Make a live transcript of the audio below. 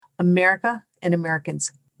America and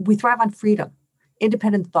Americans, we thrive on freedom,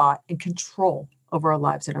 independent thought, and control over our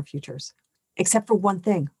lives and our futures. Except for one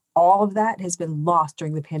thing, all of that has been lost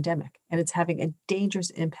during the pandemic, and it's having a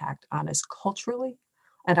dangerous impact on us culturally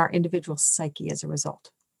and our individual psyche as a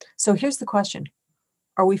result. So here's the question.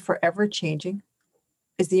 Are we forever changing?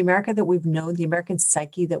 Is the America that we've known, the American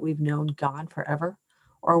psyche that we've known, gone forever?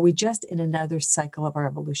 Or are we just in another cycle of our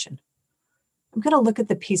evolution? I'm going to look at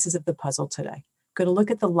the pieces of the puzzle today. I'm going to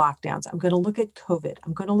look at the lockdowns. I'm going to look at COVID.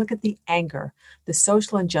 I'm going to look at the anger, the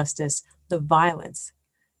social injustice, the violence.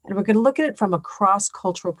 And we're going to look at it from a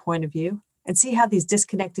cross-cultural point of view and see how these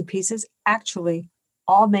disconnected pieces actually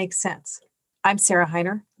all make sense. I'm Sarah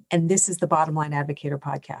Heiner, and this is the Bottom Line Advocator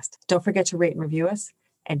podcast. Don't forget to rate and review us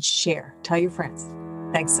and share. Tell your friends.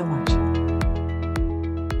 Thanks so much.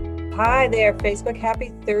 Hi there, Facebook.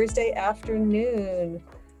 Happy Thursday afternoon.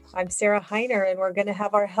 I'm Sarah Heiner, and we're going to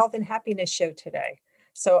have our health and happiness show today.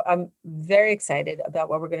 So I'm very excited about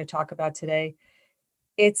what we're going to talk about today.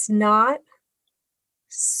 It's not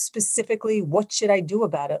specifically what should I do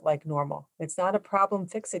about it like normal. It's not a problem,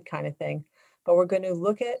 fix it kind of thing, but we're going to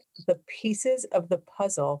look at the pieces of the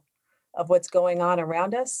puzzle of what's going on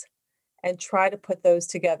around us and try to put those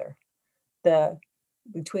together.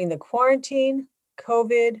 Between the quarantine,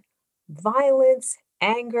 COVID, violence,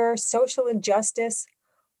 anger, social injustice,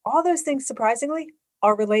 all those things, surprisingly,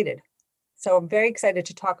 are related. So I'm very excited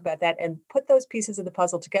to talk about that and put those pieces of the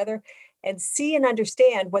puzzle together and see and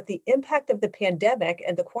understand what the impact of the pandemic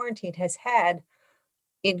and the quarantine has had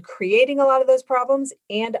in creating a lot of those problems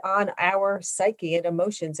and on our psyche and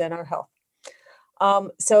emotions and our health.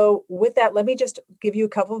 So with that, let me just give you a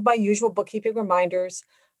couple of my usual bookkeeping reminders.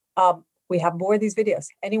 We have more of these videos.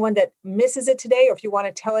 Anyone that misses it today, or if you want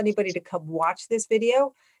to tell anybody to come watch this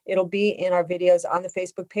video, it'll be in our videos on the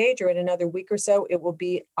Facebook page, or in another week or so, it will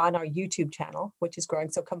be on our YouTube channel, which is growing.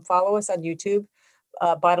 So come follow us on YouTube,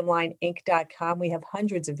 bottomlineinc.com. We have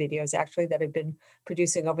hundreds of videos actually that have been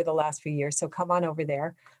producing over the last few years. So come on over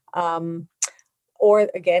there. Or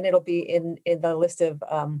again, it'll be in the list of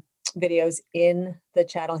videos in the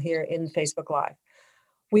channel here in Facebook Live.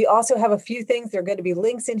 We also have a few things. There are going to be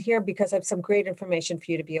links in here because I have some great information for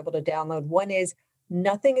you to be able to download. One is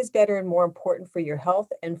nothing is better and more important for your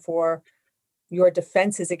health and for your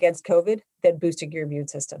defenses against COVID than boosting your immune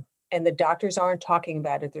system. And the doctors aren't talking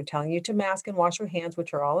about it. They're telling you to mask and wash your hands,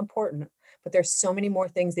 which are all important. But there's so many more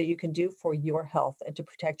things that you can do for your health and to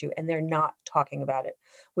protect you. And they're not talking about it.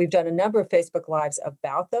 We've done a number of Facebook Lives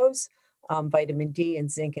about those, vitamin D and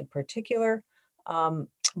zinc in particular.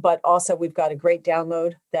 But also we've got a great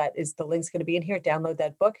download that is, the link's going to be in here. Download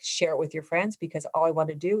that book, share it with your friends, because all I want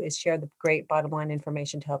to do is share the great bottom line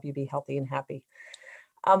information to help you be healthy and happy.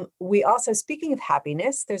 We also, speaking of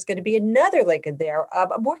happiness, there's going to be another link in there.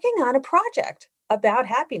 I'm working on a project about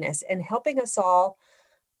happiness and helping us all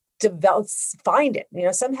find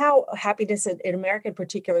it. Somehow happiness in America in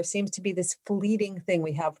particular seems to be this fleeting thing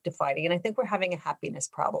we have defining. And I think we're having a happiness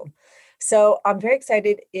problem. So I'm very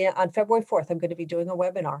excited. On February 4th, I'm going to be doing a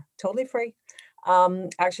webinar, totally free.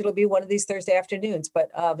 Actually, it'll be one of these Thursday afternoons,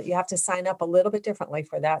 but you have to sign up a little bit differently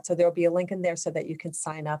for that. So there'll be a link in there so that you can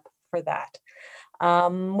sign up for that.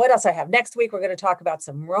 What else I have? Next week, we're going to talk about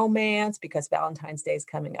some romance because Valentine's Day is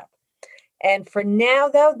coming up. And for now,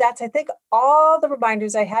 though, that's, I think, all the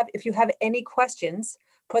reminders I have. If you have any questions,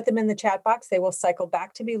 put them in the chat box. They will cycle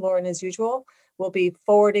back to me. Lauren, as usual, will be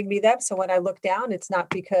forwarding me them. So when I look down, it's not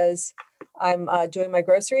because I'm doing my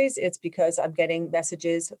groceries. It's because I'm getting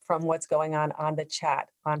messages from what's going on the chat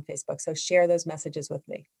on Facebook. So share those messages with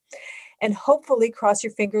me. And hopefully, cross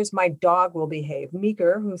your fingers, my dog will behave.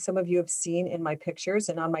 Meeker, who some of you have seen in my pictures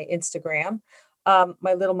and on my Instagram,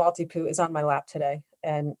 my little Maltipoo is on my lap today.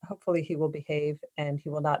 And hopefully he will behave and he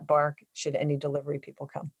will not bark should any delivery people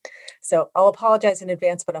come. So I'll apologize in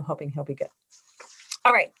advance, but I'm hoping he'll be good.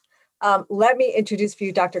 All right. Let me introduce for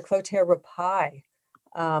you Dr. Clotaire Rapaille,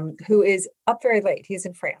 who is up very late. He's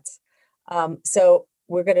in France. So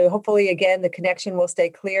we're going to, hopefully, again, the connection will stay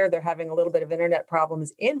clear. They're having a little bit of internet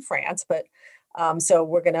problems in France, but so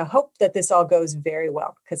we're going to hope that this all goes very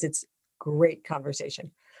well because it's great conversation.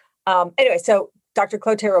 Anyway, so Dr.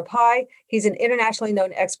 Clotaire Rapaille, he's an internationally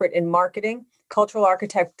known expert in marketing, cultural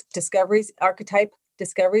archetype discoveries,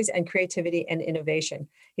 and creativity and innovation.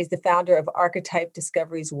 He's the founder of Archetype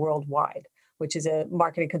Discoveries Worldwide, which is a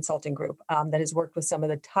marketing consulting group that has worked with some of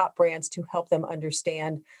the top brands to help them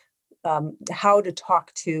understand how to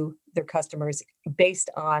talk to their customers based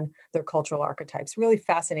on their cultural archetypes. Really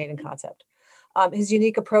fascinating concept. His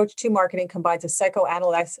unique approach to marketing combines a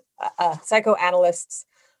psychoanalyst's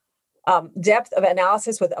depth of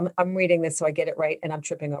analysis with, I'm reading this so I get it right and I'm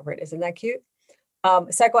tripping over it. Isn't that cute?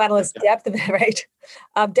 Psychoanalyst depth of right,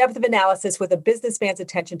 depth of analysis with a businessman's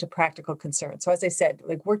attention to practical concerns. So as I said,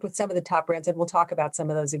 like worked with some of the top brands, and we'll talk about some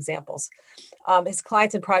of those examples. His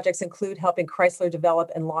clients and projects include helping Chrysler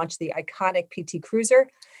develop and launch the iconic PT Cruiser,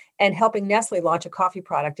 and helping Nestle launch a coffee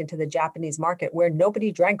product into the Japanese market where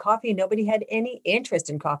nobody drank coffee, nobody had any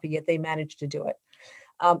interest in coffee, yet they managed to do it.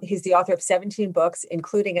 He's the author of 17 books,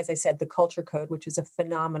 including, as I said, The Culture Code, which is a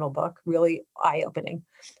phenomenal book, really eye-opening.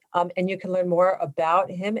 And you can learn more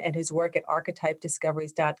about him and his work at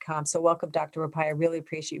archetypediscoveries.com. So welcome, Dr. Rapai. I really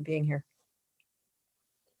appreciate you being here.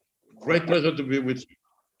 Great pleasure to be with you.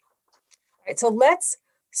 All right, so let's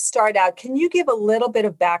start out. Can you give a little bit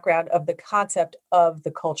of background of the concept of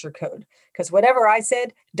the Culture Code? Because whatever I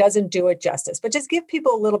said doesn't do it justice, but just give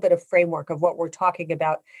people a little bit of framework of what we're talking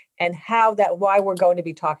about and why we're going to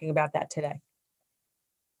be talking about that today.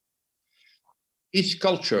 Each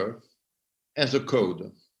culture has a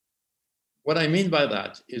code. What I mean by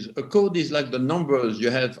that is a code is like the numbers you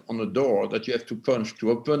have on a door that you have to punch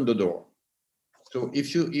to open the door. So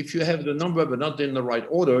if you have the number but not in the right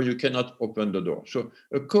order, you cannot open the door. So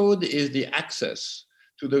a code is the access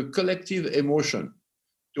to the collective emotion,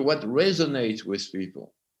 to what resonates with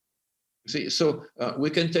people. See, so we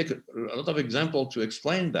can take a lot of examples to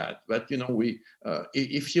explain that. But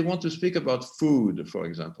if you want to speak about food, for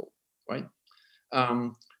example, right?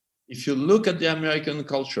 If you look at the American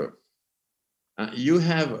culture, you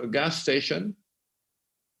have a gas station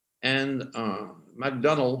and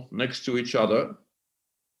McDonald's next to each other,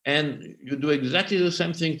 and you do exactly the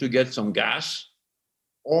same thing to get some gas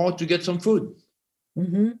or to get some food.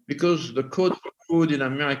 Mm-hmm. Because the code for food in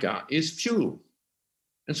America is fuel.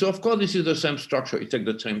 And so, of course, this is the same structure. You take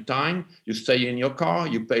the same time, you stay in your car,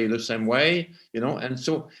 you pay the same way,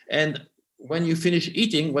 and when you finish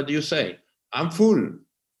eating, what do you say? I'm full.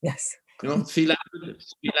 Yes. Fill up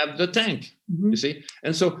the tank, mm-hmm. You see?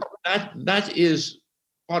 And so that is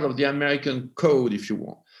part of the American code, if you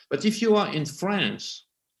want. But if you are in France,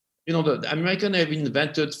 the Americans have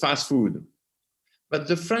invented fast food, but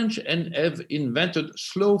the French have invented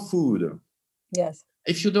slow food. Yes.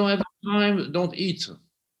 If you don't have time, don't eat.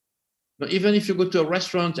 Even if you go to a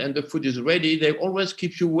restaurant and the food is ready, they always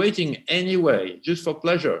keep you waiting anyway, just for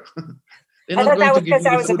pleasure. I thought that was because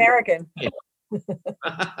I was American.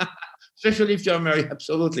 Especially if you're married,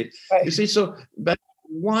 absolutely. Right. You see, but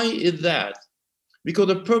why is that? Because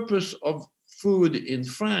the purpose of food in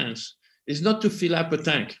France is not to fill up a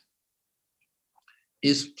tank.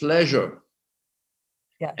 Is pleasure.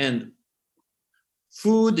 Yeah. And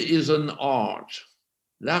food is an art,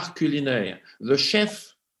 l'art culinaire. The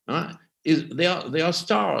chef they are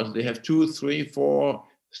stars. They have 2, 3, 4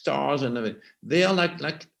 stars, and everything. They are like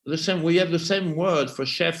the same. We have the same word for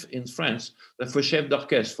chef in France that for chef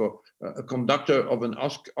d'orchestre, for a conductor of an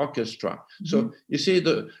orchestra. Mm-hmm. So you see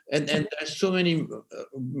and there's so many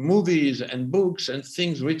movies and books and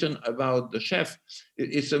things written about the chef.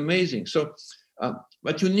 It's amazing. So.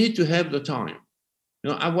 But you need to have the time.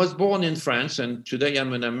 I was born in France, and today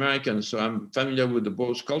I'm an American, so I'm familiar with the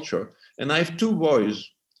both culture. And I have 2 boys.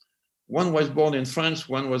 One was born in France,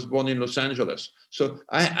 one was born in Los Angeles. So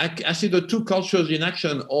I see the 2 cultures in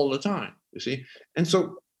action all the time, you see. And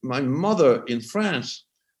so my mother in France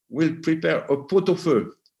will prepare a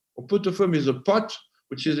pot-au-feu. A pot-au-feu is a pot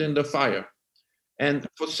which is in the fire. And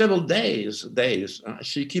for several days,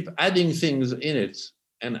 she keep adding things in it.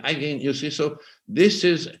 And again, you see, so this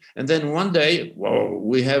is, and then one day, whoa,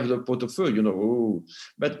 we have the pot-au-feu,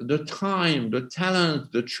 but the time, the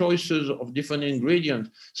talent, the choices of different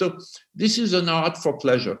ingredients. So this is an art for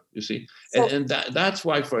pleasure, you see. So, and that's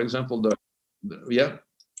why, for example, yeah.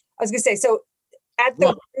 I was going to say, so at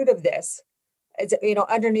the root of this,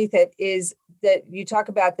 underneath it is that you talk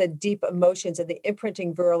about the deep emotions and the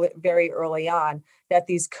imprinting very early on, that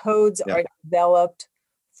these codes are developed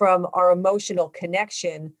from our emotional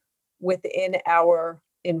connection within our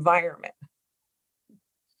environment.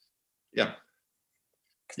 Yeah.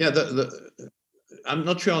 I'm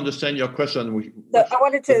not sure I understand your question. So I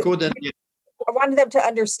wanted them to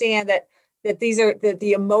understand that these are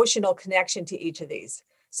the emotional connection to each of these.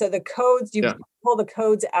 So the codes, you pull the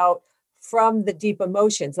codes out from the deep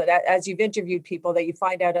emotions that as you've interviewed people, that you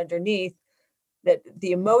find out underneath that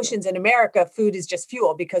the emotions in America, food is just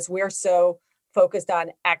fuel because we're so focused on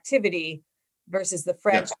activity versus the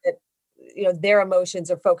French that their emotions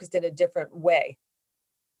are focused in a different way.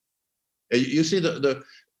 You see, the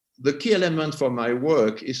key element for my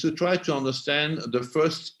work is to try to understand the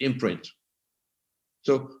first imprint.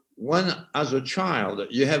 So when, as a child,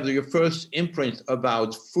 you have your first imprint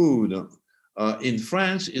about food, in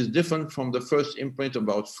France is different from the first imprint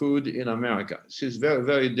about food in America. This is very,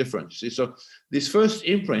 very different. See, so this first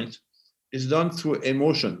imprint is done through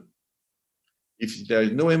emotion. If there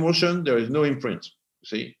is no emotion, there is no imprint.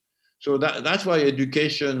 See, so that's why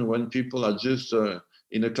education, when people are just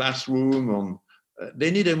in a classroom,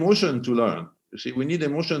 they need emotion to learn. You see, we need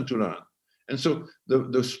emotion to learn. And so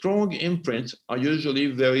the strong imprints are usually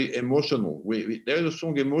very emotional. There is a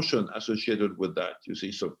strong emotion associated with that, you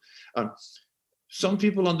see. So some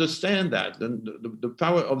people understand that the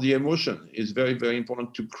power of the emotion is very, very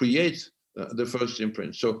important to create the first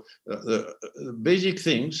imprint. So the basic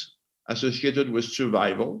things associated with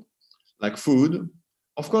survival, like food,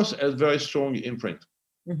 of course, has very strong imprint.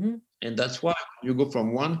 Mm-hmm. And that's why you go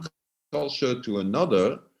from one culture to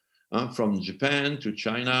another, from Japan to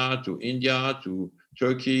China to India to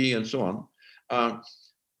Turkey and so on,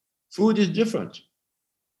 food is different.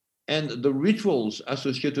 And the rituals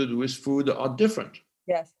associated with food are different.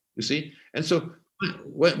 Yes. You see? And so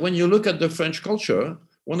when you look at the French culture,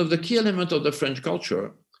 one of the key elements of the French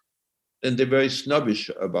culture, and they're very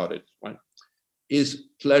snobbish about it, right, is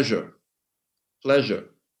pleasure. Pleasure.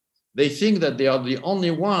 They think that they are the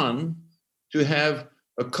only one to have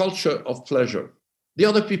a culture of pleasure. The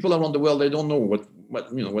other people around the world, they don't know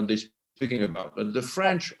what they're speaking about. But the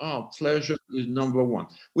French, pleasure is number one,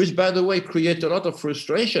 which, by the way, creates a lot of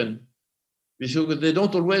frustration because they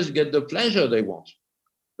don't always get the pleasure they want.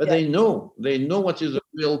 But they know what is the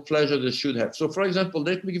real pleasure they should have. So, for example,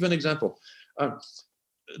 let me give an example.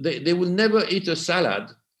 They will never eat a salad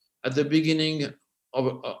at the beginning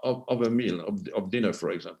of a meal, of dinner,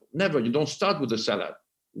 for example. Never. You don't start with a salad.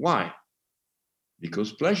 Why?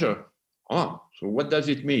 Because pleasure. So what does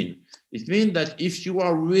it mean? It means that if you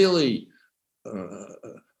are really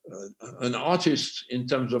an artist in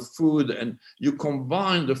terms of food and you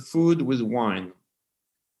combine the food with wine,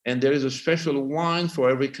 and there is a special wine for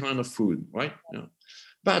every kind of food, right? Yeah.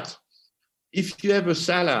 But if you have a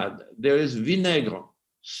salad, there is vinegar,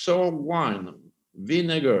 sour wine,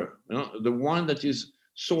 vinegar, the wine that is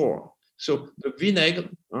sour. So the vinegar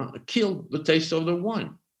kills the taste of the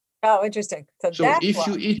wine. Oh, interesting. So if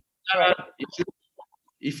you eat salad,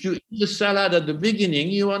 if you eat the salad at the beginning,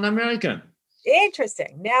 you are an American.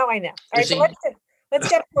 Interesting. Now I know. All right, so let's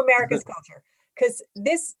get to America's culture, because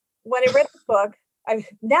when I read the book,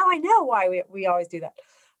 now I know why we always do that.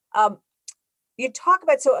 You talk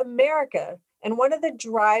about America, and one of the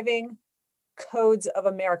driving codes of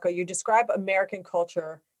America, you describe American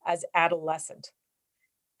culture as adolescent,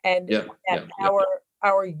 and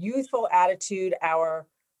our youthful attitude, our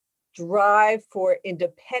drive for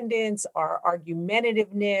independence, our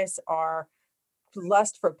argumentativeness, our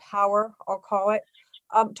lust for power, I'll call it.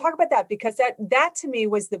 Talk about that, because that to me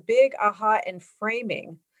was the big aha and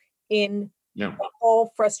framing in the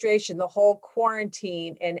whole frustration, the whole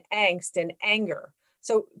quarantine and angst and anger.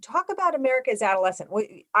 So talk about America as adolescent.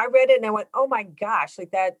 I read it and I went, oh my gosh,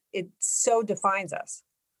 like that, it so defines us.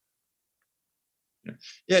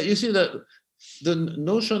 Yeah, you see that the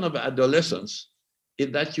notion of adolescence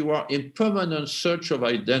is that you are in permanent search of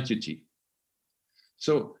identity.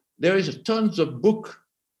 So there is tons of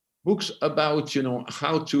books about,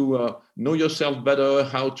 how to know yourself better,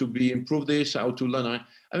 how to improve this, how to learn.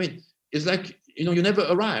 I mean, it's like, you never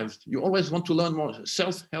arrived. You always want to learn more.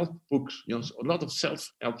 Self-help books, a lot of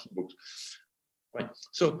self-help books. Right.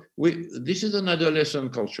 So this is an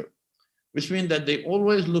adolescent culture, which means that they're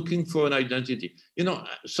always looking for an identity.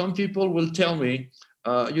 Some people will tell me,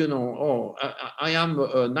 I am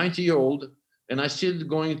a 90-year-old and I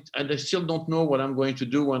still don't know what I'm going to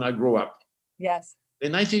do when I grow up. Yes.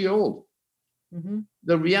 They're 90-year-old. Mm-hmm.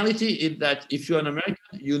 The reality is that if you're an American,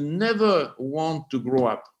 you never want to grow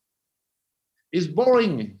up. It's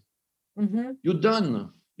boring. Mm-hmm. You're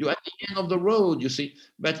done. You're at the end of the road, you see.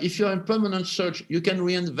 But if you're in permanent search, you can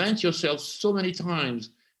reinvent yourself so many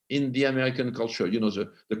times in the American culture.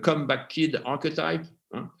 The comeback kid archetype.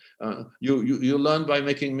 You learn by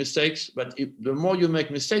making mistakes, but the more you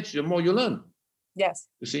make mistakes, the more you learn. Yes.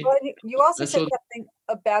 You see. Well, you also said something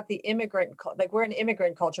about the immigrant, like we're an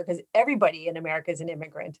immigrant culture because everybody in America is an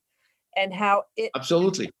immigrant, and how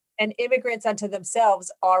absolutely. And immigrants unto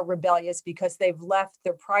themselves are rebellious because they've left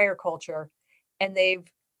their prior culture and they've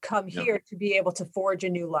come here to be able to forge a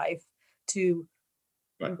new life, to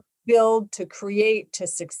build, to create, to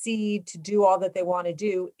succeed, to do all that they want to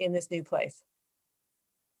do in this new place.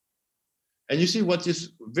 And you see, what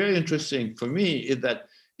is very interesting for me is that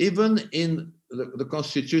even in the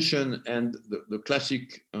Constitution and the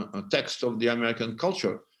classic text of the American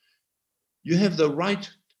culture, you have the right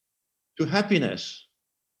to happiness.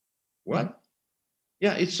 What?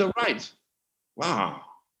 Yeah, it's a right. Wow.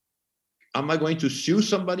 am I going to sue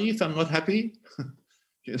somebody if I'm not happy?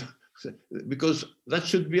 You know, because that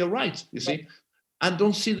should be a right, you see. I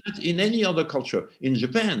don't see that in any other culture. In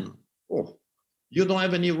Japan, oh, you don't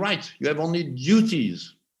have any rights, you have only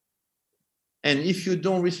duties. And if you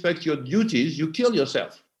don't respect your duties, you kill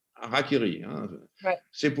yourself. Harakiri, Right.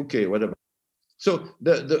 seppuku, whatever. So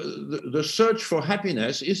the search for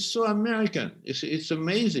happiness is so American. It's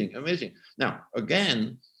amazing, amazing. Now,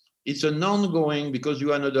 again, it's an ongoing, because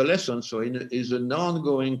you are an adolescent, so it is an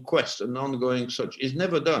ongoing quest, an ongoing search. It's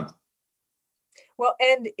never done. Well,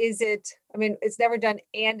 and is it, I mean, it's never done,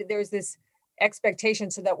 and there's this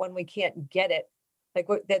expectation so that when we can't get it, like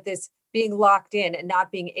that this being locked in and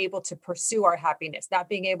not being able to pursue our happiness, not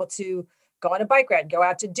being able to go on a bike ride, go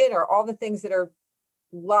out to dinner, all the things that are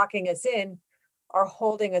locking us in are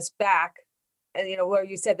holding us back. And, you know, where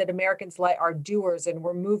you said that Americans are doers and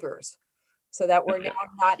we're movers, so that we're now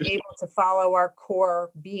not able to follow our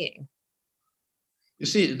core being. You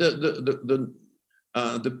see, the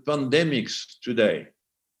pandemics today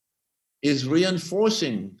is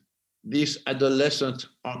reinforcing this adolescent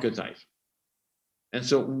archetype. And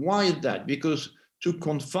so why is that? Because to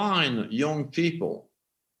confine young people,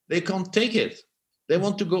 they can't take it. They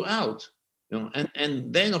want to go out. You know,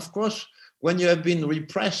 and then, of course, when you have been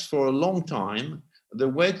repressed for a long time, the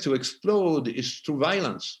way to explode is through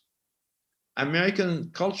violence. American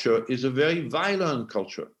culture is a very violent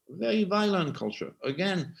culture, very violent culture.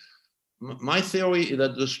 Again, my theory is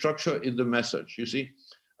that the structure is the message. You see,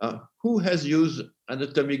 who has used an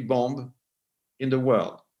atomic bomb in the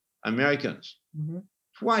world? Americans. Mm-hmm.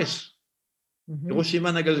 Twice. Mm-hmm.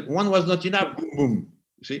 Hiroshima, Nagasaki. One was not enough. Boom, boom.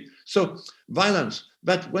 You see, so violence.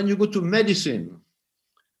 But when you go to medicine,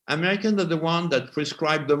 Americans are the one that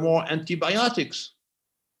prescribe the more antibiotics.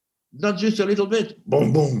 Not just a little bit.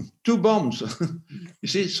 Boom, boom. 2 bombs. You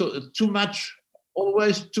see, so too much.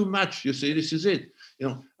 Always too much. You see, this is it.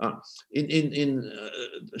 You know,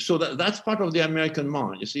 so that's part of the American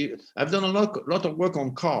mind. You see, I've done a lot of work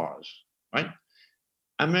on cars, right?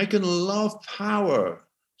 Americans love power.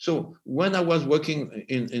 So when I was working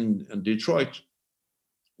in Detroit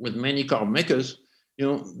with many car makers, you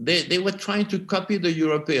know, they were trying to copy the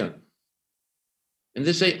European. And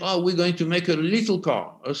they say, oh, we're going to make a little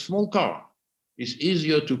car, a small car. It's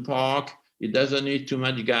easier to park. It doesn't need too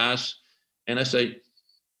much gas. And I say,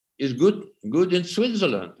 it's good in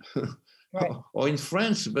Switzerland Right. or in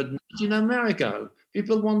France, but not in America.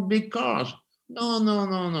 People want big cars.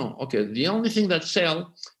 No. Okay, the only thing that sells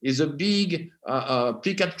is a big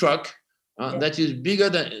pickup truck that is bigger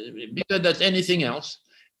than anything else.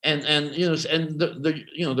 And you know, and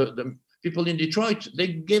the people in Detroit, they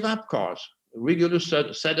gave up cars. Regular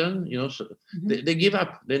sedan, you know, so they give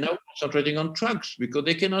up. They're now concentrating on trucks because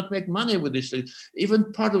they cannot make money with this.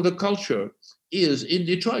 Even part of the culture is in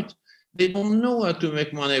Detroit. They don't know how to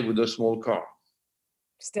make money with a small car.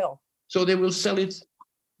 Still. So they will sell it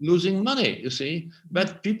losing money, you see.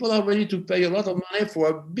 But people are ready to pay a lot of money for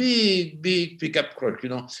a big pickup truck, you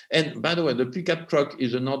know. And by the way, the pickup truck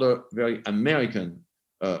is another very American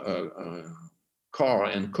car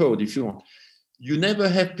and code, if you want. You never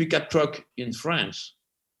have pickup truck in France.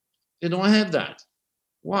 They don't have that.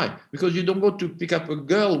 Why? Because you don't go to pick up a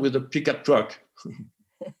girl with a pickup truck.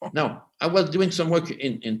 Now, I was doing some work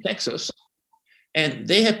in Texas, and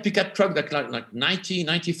they have pickup truck that like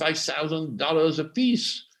 $95,000 a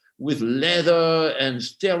piece with leather and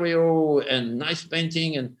stereo and nice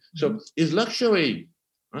painting. And so it's luxury,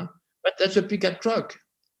 huh? But that's a pickup truck.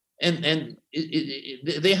 And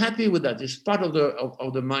they're happy with that. It's part of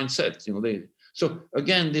the mindset, you know. So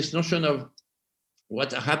again, this notion of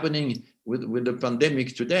what's happening with the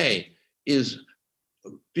pandemic today is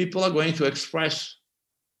people are going to express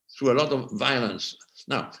through a lot of violence.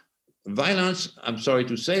 Now, violence, I'm sorry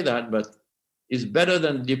to say that, but is better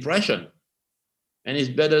than depression, and it's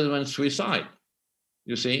better than suicide,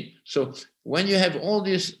 you see? So when you have all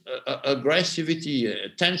this aggressivity,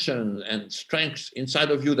 tension, and strength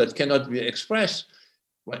inside of you that cannot be expressed,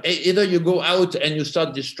 well, either you go out and you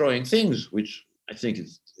start destroying things, which I think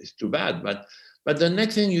is too bad, but the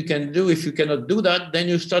next thing you can do, if you cannot do that, then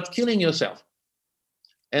you start killing yourself.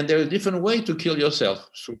 And there are different ways to kill yourself: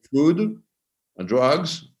 through food,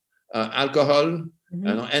 drugs, alcohol,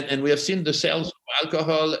 and we have seen the sales of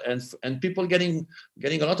alcohol and people getting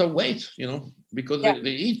a lot of weight, you know, because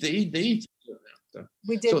they eat.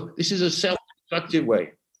 We did. So this is a self-destructive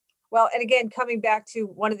way. Well, and again, coming back to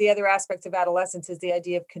one of the other aspects of adolescence is the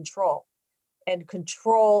idea of control. And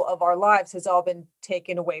control of our lives has all been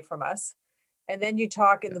taken away from us. And then you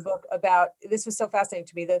talk in the book about, this was so fascinating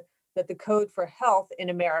to me, that the code for health in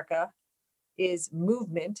America is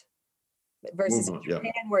movement, versus in movement, yeah,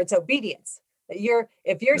 Japan where it's obedience. That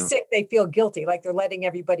if you're yeah. sick, they feel guilty, like they're letting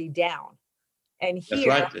everybody down. And That's here,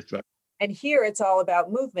 right. That's right. and here it's all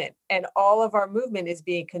about movement, and all of our movement is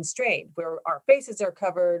being constrained, where our faces are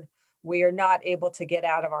covered. We are not able to get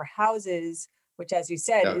out of our houses, which, as you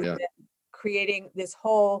said, Yeah, is yeah, then creating this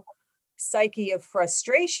whole psyche of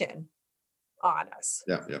frustration on us.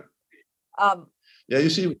 yeah, yeah. Um, Yeah, you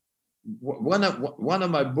see, one of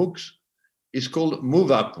my books is called Move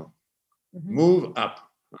Up. mhm, Move up.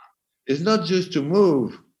 It's not just to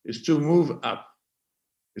move, it's to move up.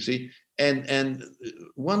 You see, and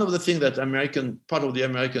one of the things that part of the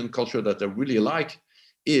American culture that I really like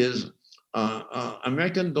is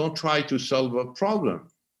Americans don't try to solve a problem;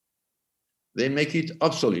 they make it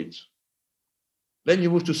obsolete. Then you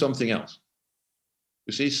move to something else.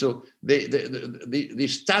 You see, so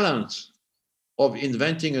these talents of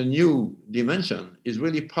inventing a new dimension is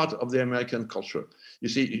really part of the American culture. You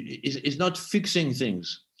see, it's not fixing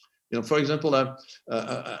things. For example,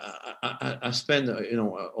 I spent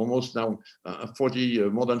almost now 40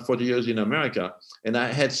 more than 40 years in America, and I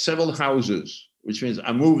had several houses, which means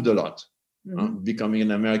I moved a lot. mhm. Becoming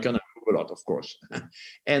an American, I move a lot, of course.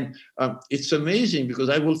 And it's amazing because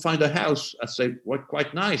I will find a house, I say, what,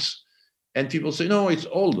 quite nice. And people say, no, it's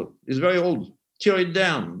old. It's very old. Tear it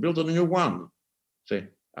down, build a new one. Say,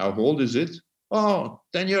 how old is it? Oh,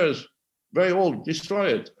 10 years. Very old. Destroy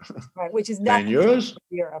it. Right, which is 10 nothing years?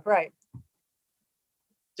 in Europe, right?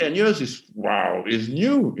 10 years is, wow, is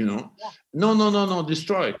new, Yeah. No,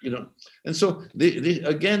 destroy it. And so,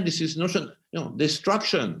 again, this is notion,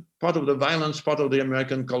 destruction, part of the violence, part of the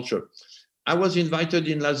American culture. I was invited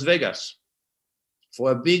in Las Vegas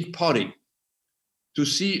for a big party to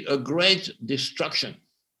see a great destruction.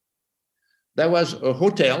 There was a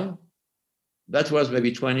hotel that was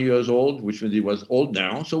maybe 20 years old, which means it was old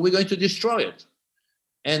now. So we're going to destroy it.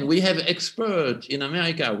 And we have experts in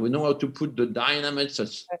America. We know how to put the dynamites at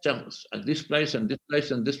this place and this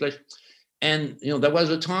place and this place. And there was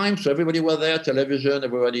a time, so everybody was there, television,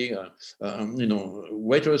 everybody,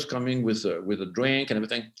 waiters coming with a drink and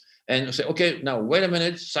everything. And say, okay, now wait a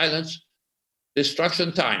minute, silence,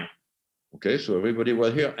 destruction time. Okay, so everybody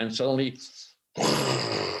was here, and suddenly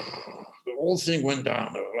the whole thing went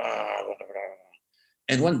down.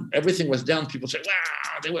 And when everything was down, people said,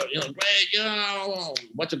 wow, they were, great,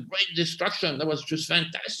 what a great destruction. That was just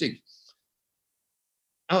fantastic.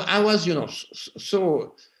 I was,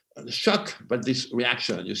 so shocked by this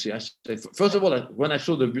reaction, you see. I say, first of all, when I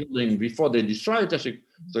saw the building before they destroyed it, I said,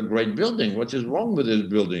 it's a great building. What is wrong with this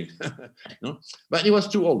building? But it was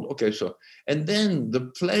too old. Okay, so, and then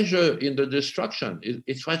the pleasure in the destruction,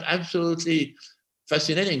 it was absolutely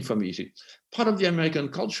fascinating for me. You see, part of the American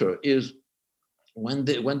culture is when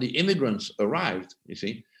the immigrants arrived, you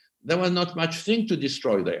see, there was not much thing to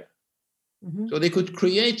destroy there. Mhm. So they could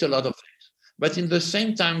create a lot of things. But in the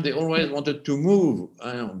same time, they always wanted to move.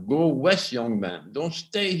 Go west, young man. Don't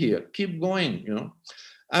stay here. Keep going,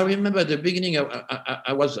 I remember at the beginning,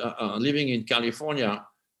 I was living in California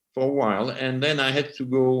for a while, and then I had to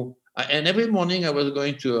go, and every morning I was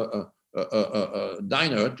going to a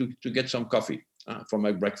diner to get some coffee for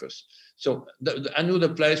my breakfast. So I knew the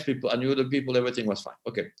place, I knew the people, everything was fine.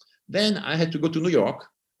 Okay. Then I had to go to New York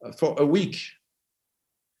for a week.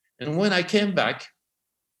 And when I came back,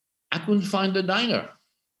 I couldn't find the diner.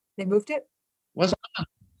 They moved it?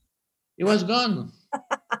 It was gone.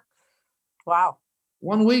 Wow.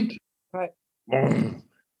 1 week. Right.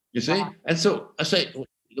 You see? Wow. And so I say,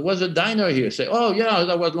 there was a diner here. Say, oh yeah,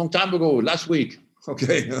 that was a long time ago, last week.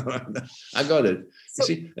 Okay, I got it. So, you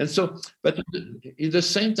see, and so, but at the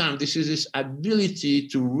same time, this is this ability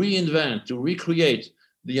to reinvent, to recreate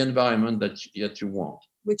the environment that you want.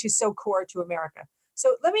 which is so core to America.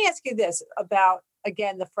 So let me ask you this about,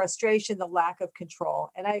 again, the frustration, the lack of control.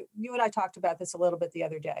 And you and I talked about this a little bit the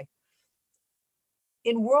other day.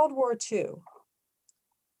 In World War II,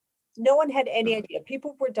 no one had any idea.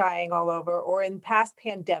 People were dying all over, or in past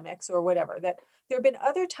pandemics or whatever, that there have been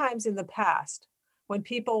other times in the past when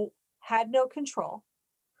people had no control,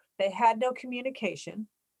 they had no communication,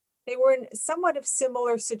 they were in somewhat of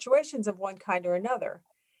similar situations of one kind or another.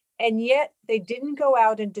 And yet they didn't go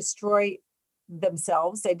out and destroy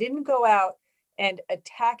themselves. They didn't go out and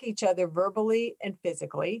attack each other verbally and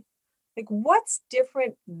physically. Like, what's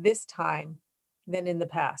different this time than in the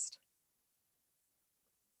past?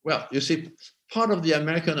 Well, you see, part of the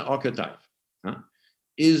American archetype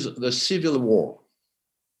is the Civil War.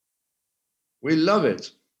 We love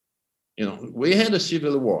it. We had a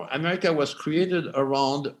Civil War. America was created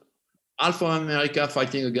around Alpha America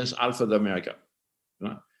fighting against Alpha America.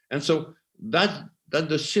 And so that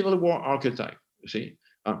the Civil War archetype, you see,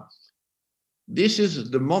 this is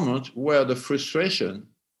the moment where the frustration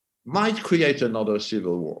might create another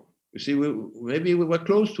civil war. You see, maybe we were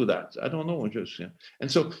close to that. I don't know. Just, yeah. And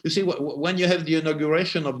so, you see, when you have the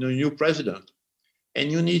inauguration of the new president and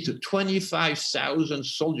you need 25,000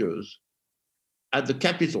 soldiers at the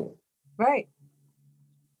Capitol, right?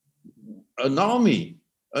 An army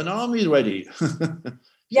ready.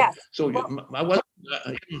 Yes. So well,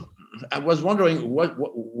 I was wondering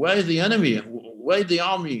where is the enemy? Where is the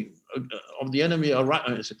army of the enemy?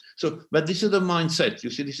 So, but this is the mindset. You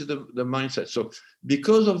see, this is the mindset. So,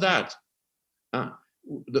 because of that,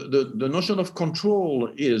 the notion of control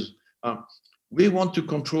is we want to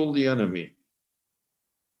control the enemy.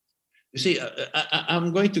 You see,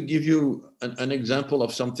 I'm going to give you an example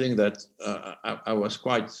of something that I was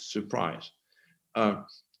quite surprised.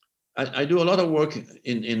 I do a lot of work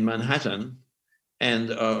in Manhattan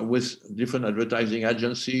and with different advertising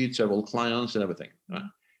agencies, several clients and everything.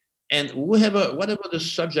 And whatever the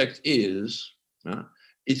subject is,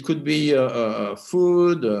 it could be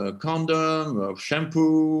food, condom,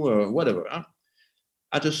 shampoo, whatever.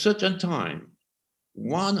 At a certain time,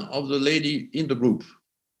 one of the lady in the group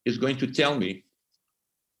is going to tell me,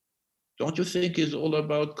 don't you think it's all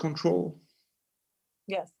about control?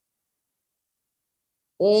 Yes.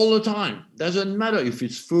 All the time. Doesn't matter if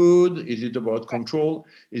it's food, is it about control?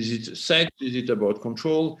 Is it sex? Is it about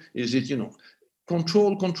control? Is it,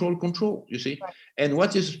 control, you see? Right. And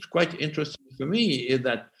what is quite interesting for me is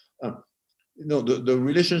that, the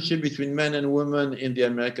relationship between men and women in the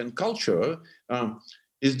American culture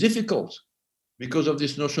is difficult because of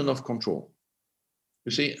this notion of control.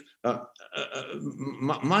 You see,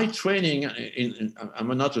 my training,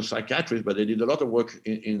 I'm not a psychiatrist, but I did a lot of work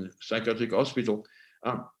in psychiatric hospital.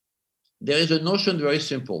 There is a notion very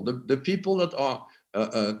simple. The people that are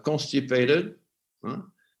constipated,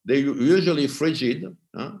 they're usually frigid,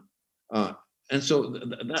 and so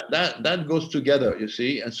that goes together, you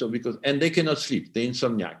see. And so and they cannot sleep, they're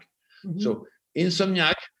insomniac. Mm-hmm. So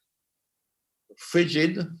insomniac,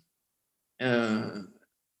 frigid.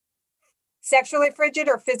 Sexually frigid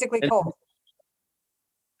or physically cold?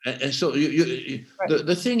 And so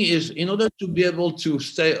the thing is, in order to be able to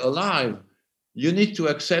stay alive, you need to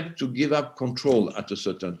accept to give up control at a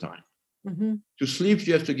certain time. Mm-hmm. To sleep,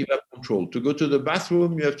 you have to give up control. To go to the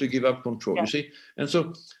bathroom, you have to give up control, you see? And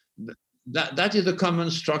so that is the common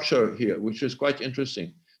structure here, which is quite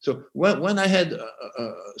interesting. So when I had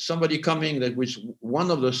somebody coming that was one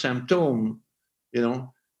of the symptoms,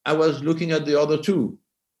 I was looking at the other two.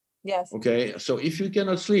 Yes. Okay, so if you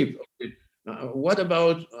cannot sleep, what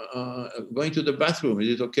about going to the bathroom? Is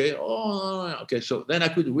it okay? Oh, okay. So then I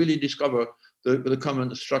could really discover the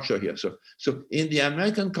common structure here. So in the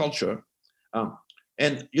American culture, and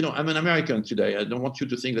I'm an American today. I don't want you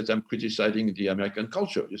to think that I'm criticizing the American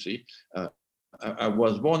culture. You see, I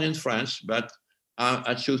was born in France, but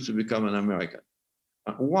I chose to become an American.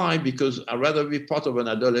 Why? Because I'd rather be part of an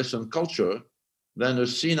adolescent culture than a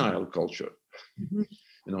senile culture. Mm-hmm.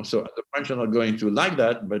 So the French are not going to like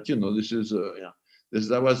that, but this is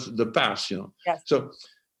that was the past. Yes. So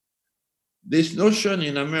this notion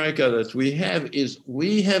in America that we have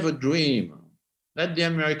a dream. That's the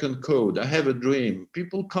American code. I have a dream.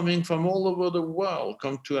 People coming from all over the world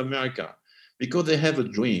come to America because they have a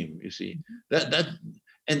dream. You see that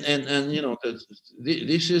and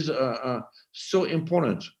this is so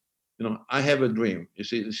important. I have a dream. You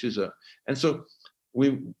see, this is and so.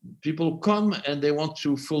 People come and they want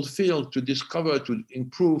to fulfill, to discover, to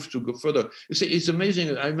improve, to go further. You see, it's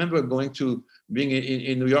amazing. I remember being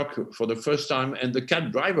in New York for the first time, and the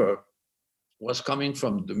cab driver was coming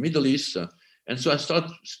from the Middle East, and so I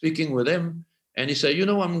started speaking with him, and he said,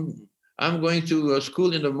 I'm going to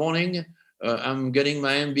school in the morning, I'm getting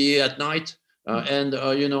my MBA at night, and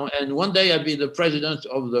one day I'll be the president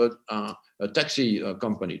of the taxi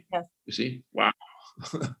company. Yes. You see, wow.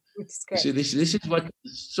 See, this is what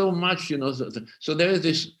so much, so there is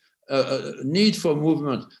this need for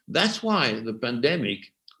movement. That's why the pandemic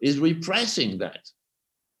is repressing that.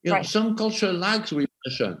 Right. Some culture lacks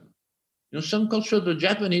repression. Some culture, the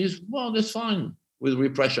Japanese, well, that's fine with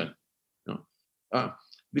repression,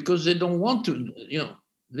 because they don't want to,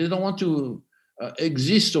 they don't want to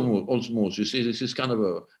exist almost. You see, this is kind of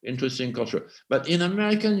an interesting culture. But in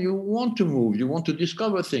American, you want to move, you want to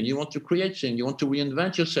discover things, you want to create things, you want to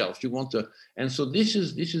reinvent yourself, and so this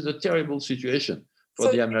is a terrible situation for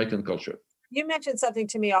the American culture. You mentioned something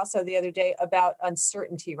to me also the other day about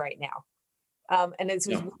uncertainty right now. And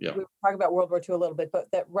we were talking about World War II a little bit, but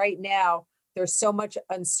that right now there's so much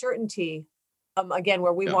uncertainty, again,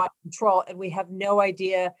 where we want control and we have no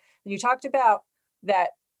idea. And you talked about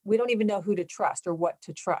that we don't even know who to trust or what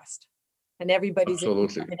to trust. and everybody's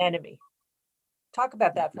Absolutely. an enemy. Talk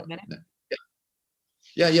about that for a minute.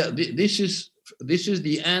 Yeah. This is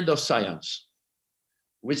the end of science,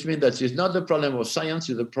 which means that it's not the problem of science,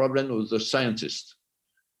 it's the problem of the scientist.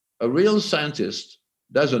 A real scientist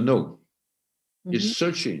doesn't know, is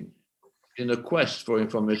searching in a quest for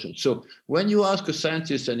information. So when you ask a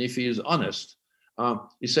scientist and if he is honest,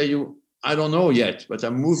 he say, I don't know yet, but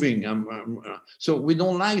I'm moving. So we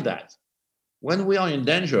don't like that. When we are in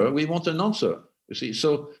danger, we want an answer, you see.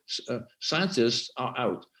 So scientists are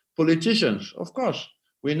out. Politicians, of course,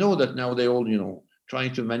 we know that now they're all,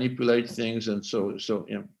 trying to manipulate things. And so,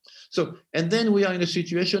 and then we are in a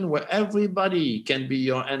situation where everybody can be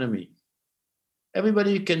your enemy.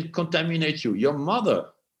 Everybody can contaminate you. Your mother,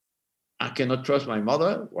 I cannot trust my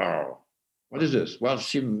mother. Wow, what is this? Well,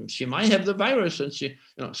 she might have the virus, and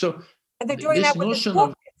so. And they're doing that with the school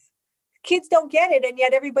kids. Kids don't get it, and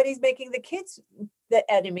yet everybody's making the kids the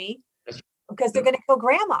enemy because they're going to kill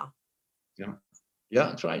grandma. Yeah,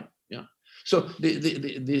 that's right. Yeah. So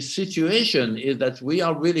the situation is that we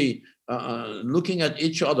are really looking at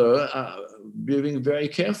each other, being very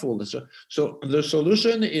careful. So the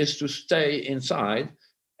solution is to stay inside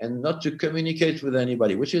and not to communicate with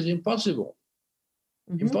anybody, which is impossible.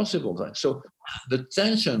 Impossible. So the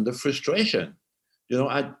tension, the frustration,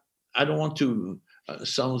 I don't want to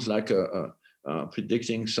sounds like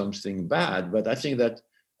predicting something bad, but I think that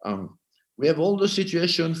we have all the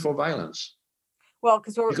situation for violence. Well,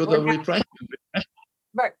 because we're repression.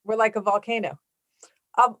 Right, we're like a volcano.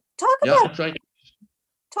 Talk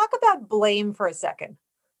about blame for a second,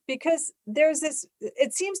 because there's this.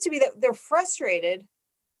 It seems to be that they're frustrated,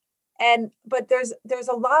 but there's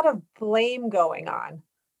a lot of blame going on,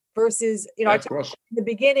 versus I talked in the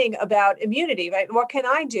beginning about immunity, right? What can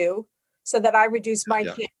I do so that I reduce my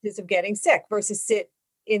chances of getting sick versus sit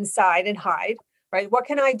inside and hide, right? What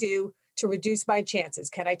can I do to reduce my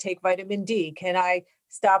chances? Can I take vitamin D? Can I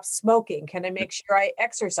stop smoking? Can I make sure I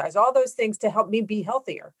exercise? All those things to help me be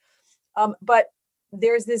healthier. But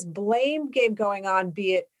there's this blame game going on,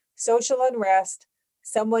 be it social unrest,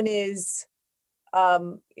 someone is,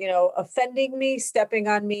 offending me, stepping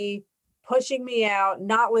on me, pushing me out,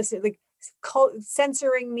 not listening, like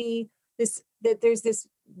censoring me, there's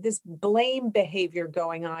this blame behavior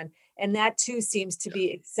going on. And that too seems to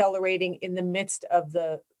be accelerating in the midst of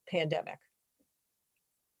the pandemic.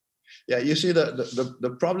 Yeah, you see,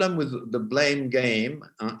 the problem with the blame game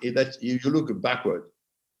is that you look backward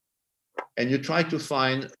and you try to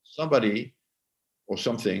find somebody or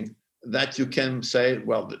something that you can say,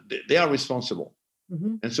 well, they are responsible.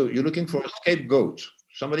 And so you're looking for a scapegoat,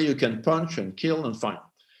 somebody you can punch and kill and find.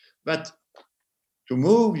 But to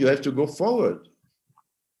move, you have to go forward.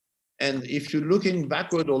 And if you're looking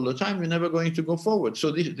backward all the time, you're never going to go forward.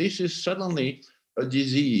 So this is suddenly a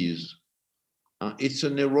disease. It's a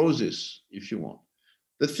neurosis, if you want.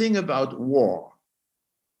 The thing about war,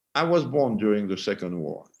 I was born during the Second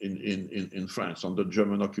War in France under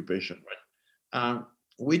German occupation. Right?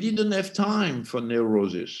 We didn't have time for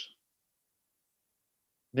neurosis.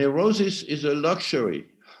 Neurosis is a luxury.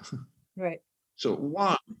 Right. So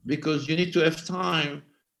why? Because you need to have time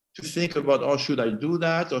to think about, oh, should I do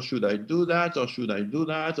that? Or should I do that? Or should I do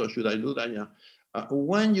that? Or should I do that? Yeah.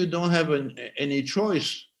 When you don't have any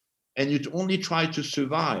choice and you only try to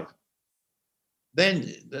survive,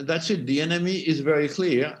 then that's it. The enemy is very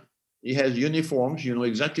clear. He has uniforms, you know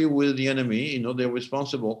exactly who is the enemy, they're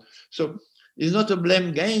responsible. So it's not a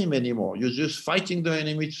blame game anymore. You're just fighting the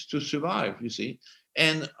enemy to survive, you see.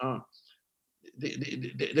 And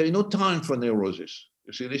there is no time for neurosis.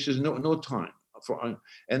 You see, this is no time for.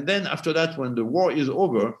 And then after that, when the war is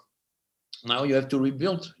over, now you have to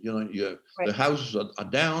rebuild. Right. The houses are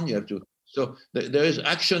down. You have to. So there is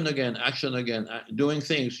action again, doing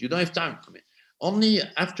things. You don't have time. I mean, only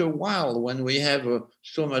after a while, when we have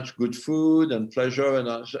so much good food and pleasure, and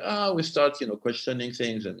we start, questioning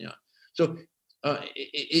things, and So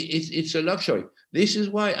it's a luxury. This is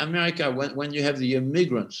why America, when you have the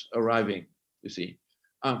immigrants arriving, you see,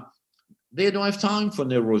 they don't have time for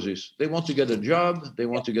neurosis. They want to get a job, they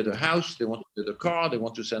want to get a house, they want to get a car, they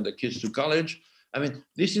want to send their kids to college. I mean,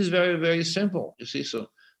 this is very, very simple, you see. So,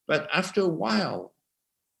 but after a while,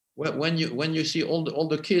 when you see all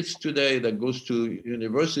the kids today that goes to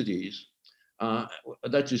universities,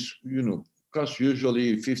 that is, cost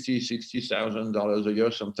usually $50,000-$60,000 a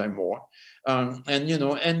year, sometimes more,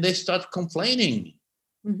 and they start complaining,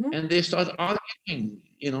 and they start arguing,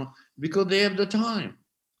 because they have the time,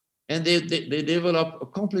 and they develop a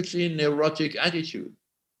completely neurotic attitude.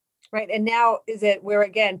 Right, and now is it where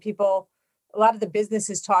again a lot of the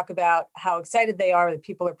businesses talk about how excited they are that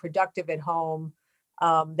people are productive at home.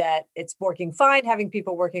 that it's working fine having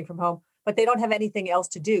people working from home, but they don't have anything else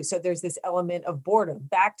to do. So there's this element of boredom.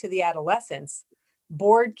 Back to the adolescence,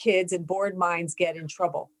 bored kids and bored minds get in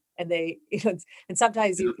trouble. And they, and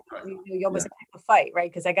sometimes you almost Yeah. have to pick a fight,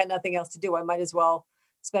 right? Because I got nothing else to do. I might as well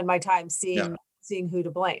spend my time Yeah. seeing who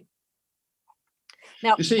to blame.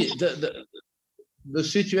 Now, You see, the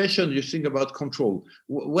situation you think about control.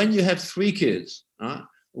 When you have three kids,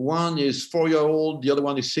 one is 4-year-old, the other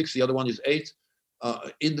one is 6, the other one is 8,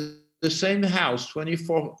 in the same house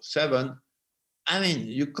 24/7, I mean,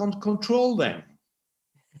 you can't control them.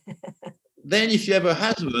 Then if you have a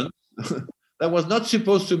husband that was not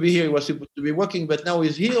supposed to be here, he was supposed to be working, but now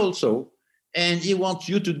he's here also, and he wants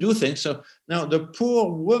you to do things. So now the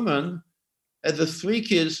poor woman has the 3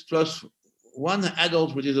 kids plus one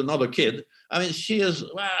adult, which is another kid. I mean, she is,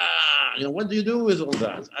 what do you do with all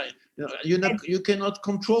that? You cannot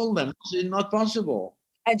control them. It's not possible.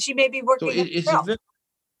 and she may be So working it's herself.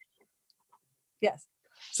 Yes.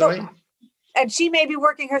 So, sorry? and she may be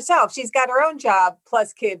working herself. She's got her own job,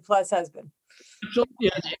 plus kid, plus husband.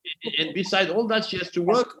 Absolutely. And beside all that, she has to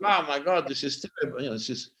work. Oh my God, this is terrible.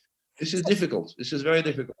 This is difficult. This is very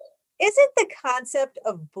difficult. Isn't the concept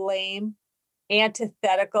of blame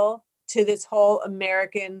antithetical to this whole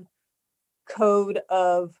American code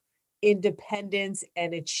of independence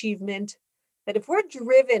and achievement? That if we're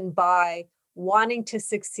driven by wanting to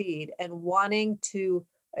succeed and wanting to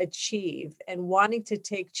achieve and wanting to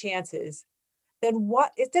take chances, then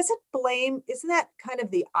what it doesn't blame, isn't that kind of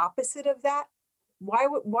the opposite of that?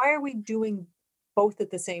 Why are we doing both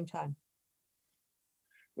at the same time?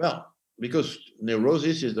 Well, because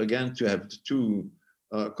neurosis is again to have two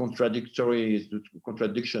contradiction.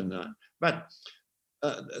 But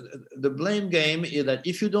the blame game is that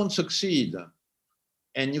if you don't succeed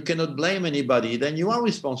and you cannot blame anybody, then you are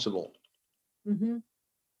responsible. Mm-hmm.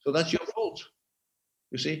 So that's your fault.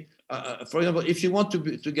 You see, for example, if you want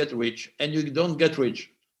to get rich and you don't get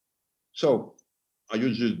rich, so are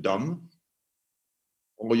you just dumb,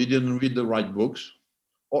 or you didn't read the right books,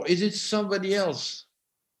 or is it somebody else?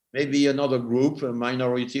 Maybe another group, a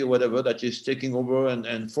minority or whatever, that is taking over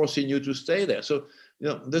and forcing you to stay there. So,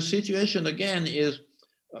 the situation again is,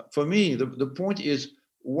 for me, the point is,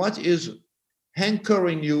 what is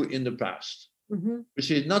anchoring you in the past, Mm-hmm.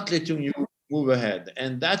 which is not letting you move ahead.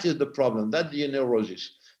 And that is the problem, that's the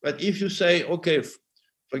neurosis. But if you say, okay,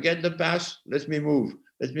 forget the past, let me move,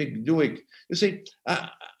 let me do it. You see,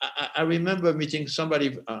 I remember meeting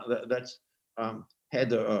somebody that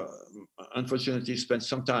had unfortunately spent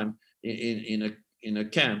some time in a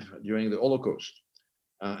camp during the Holocaust,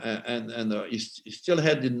 and he still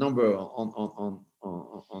had the number on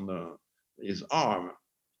his arm,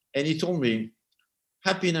 and he told me,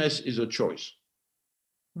 happiness is a choice.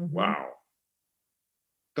 Mm-hmm. Wow!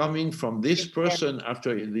 Coming from this person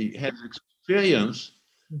after he had experience,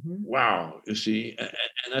 Mm-hmm. wow! You see,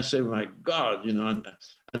 and I say, my God,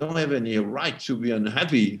 I don't have any right to be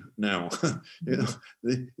unhappy now.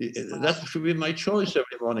 That should be my choice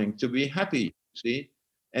every morning, to be happy. See,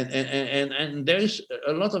 and there is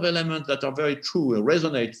a lot of elements that are very true and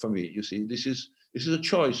resonate for me. You see, this is a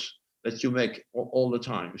choice that you make all the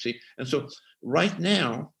time. You see, and so right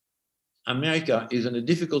now, America is in a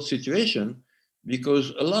difficult situation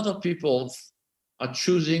because a lot of people are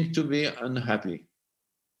choosing to be unhappy.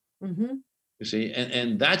 Mm-hmm. You see,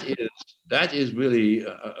 and that is really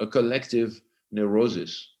a collective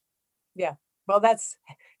neurosis. Yeah. Well,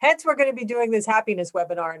 hence we're going to be doing this happiness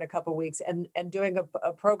webinar in a couple of weeks and doing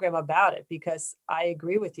a program about it, because I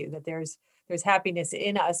agree with you that there's happiness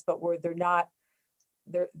in us, but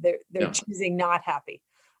they're Yeah. choosing not happy.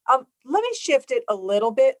 Let me shift it a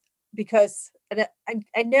little bit, because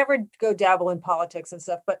I never go dabble in politics and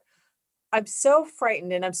stuff, but I'm so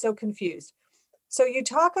frightened and I'm so confused. So you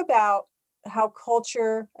talk about how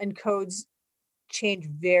culture and codes change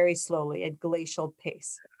very slowly at glacial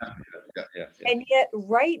pace. Yeah. And yet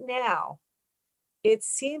right now, it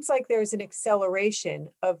seems like there's an acceleration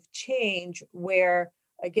of change where,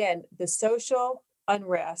 again, the social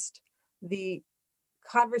unrest, the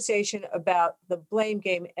conversation about the blame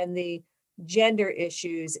game and the gender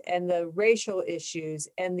issues and the racial issues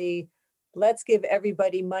and the let's give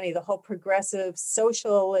everybody money, the whole progressive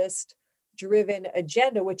socialist driven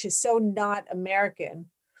agenda, which is so not American,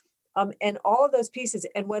 and all of those pieces.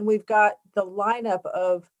 And when we've got the lineup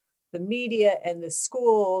of the media and the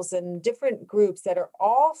schools and different groups that are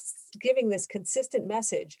all giving this consistent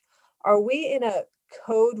message, are we in a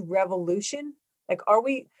code revolution? Like, are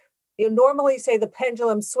we, normally say the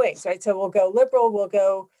pendulum swings, right? So we'll go liberal, we'll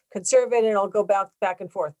go conservative, and it'll go back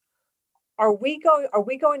and forth. Are we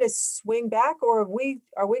going to swing back, or are we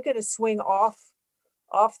going to swing off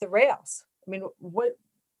off the rails. I mean, what?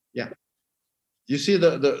 Yeah. You see,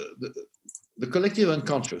 the collective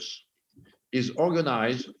unconscious is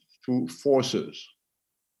organized through forces.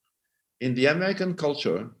 In the American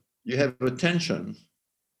culture, you have a tension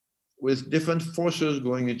with different forces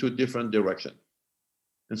going into different direction.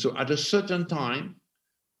 And so at a certain time,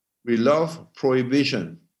 we love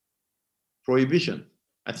prohibition. Prohibition.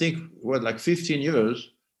 I think what, like 15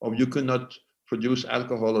 years of you could not produce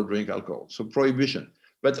alcohol or drink alcohol. So prohibition.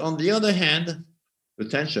 But on the other hand, the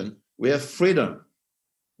tension, we have freedom.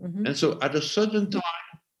 Mhm. And so at a certain time,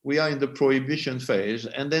 we are in the prohibition phase,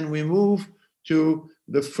 and then we move to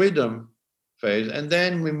the freedom phase, and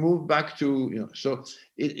then we move back to, so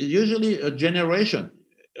usually a generation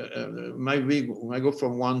might go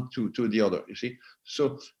from one to the other, you see.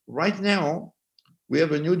 So right now, we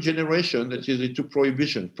have a new generation that is into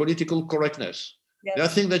prohibition, political correctness. Yes. There are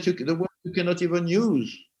things that the word you cannot even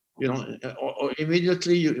use, or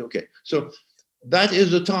immediately okay. So that is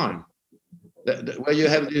the time where you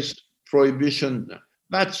have this prohibition.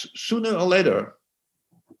 But sooner or later,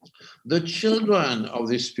 the children of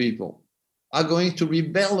these people are going to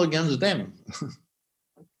rebel against them.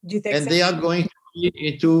 Do you think And so? they are going to be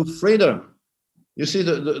into freedom. You see,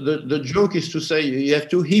 the joke is to say you have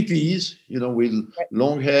two hippies, with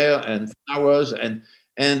long hair and flowers,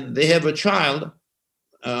 and they have a child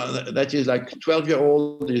that is like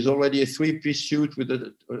 12-year-old, is already a three-piece suit with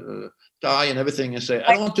a tie and everything, and say,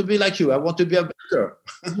 I don't want to be like you, I want to be a better.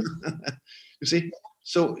 You see,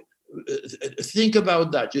 so think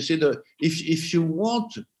about that. You see, if you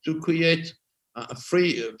want to create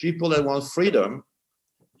free people that want freedom,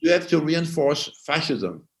 you have to reinforce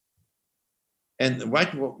fascism. And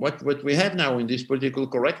what we have now in this political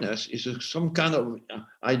correctness is some kind of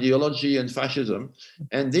ideology and fascism.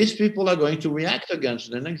 And these people are going to react against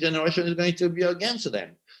it. The next generation is going to be against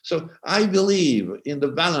them. So I believe in the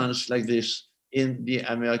balance like this in the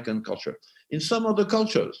American culture. In some other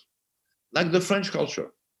cultures, like the French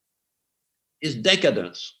culture, is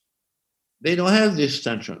decadence. They don't have this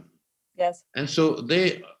tension. Yes. And so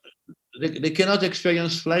they cannot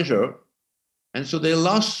experience pleasure. And so they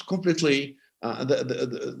lost completely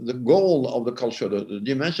the goal of the culture, the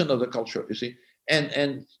dimension of the culture, you see.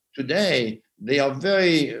 And today they are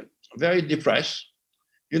very, very depressed.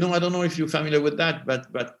 I don't know if you're familiar with that,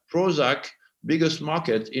 but Prozac, biggest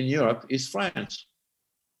market in Europe is France.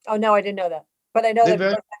 Oh, no, I didn't know that. But I know that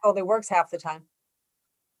Prozac only works half the time.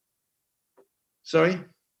 Sorry?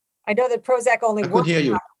 I know that Prozac only works. I couldn't hear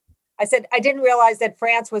you. I said, I didn't realize that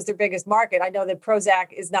France was their biggest market. I know that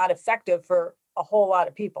Prozac is not effective for a whole lot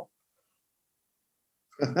of people.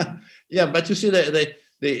 Yeah, but you see,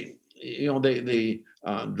 they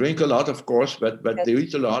drink a lot, of course, but yes, they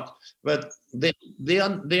eat a lot. But they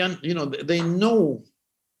know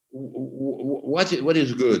what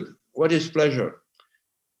is good, what is pleasure,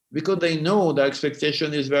 because they know their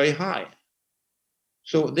expectation is very high.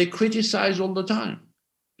 So they criticize all the time.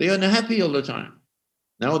 They're unhappy all the time.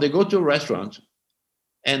 Now they go to a restaurant,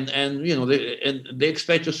 and they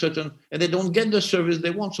expect a certain, and they don't get the service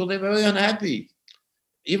they want, so they're very unhappy,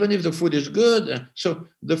 even if the food is good. So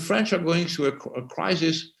the French are going through a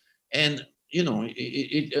crisis, and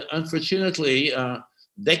unfortunately,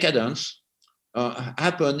 decadence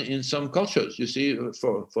happen in some cultures. You see,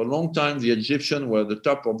 for a long time, the Egyptians were the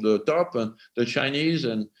top of the top, and the Chinese,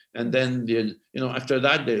 and then after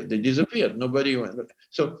that they disappeared. Nobody went.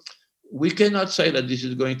 So we cannot say that this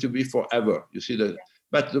is going to be forever. You see that.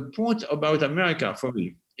 But the point about America for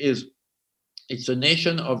me is it's a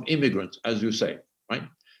nation of immigrants, as you say, right?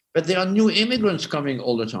 But there are new immigrants coming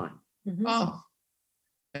all the time. Mm-hmm.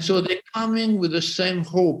 And so they're coming with the same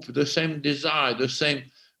hope, the same desire, the same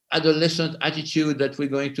adolescent attitude that we're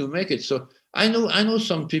going to make it. So I know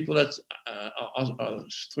some people that are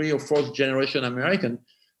 3 or 4th generation American.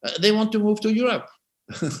 They want to move to Europe.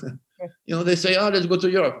 They say, "Oh, let's go to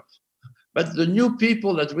Europe." But the new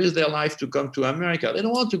people that risk their life to come to America, they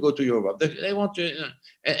don't want to go to Europe. They want to,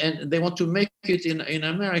 and they want to make it in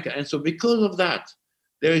America. And so because of that,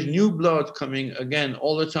 there is new blood coming again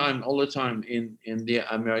all the time in the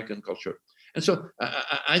American culture. And so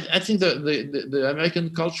I think the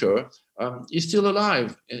American culture is still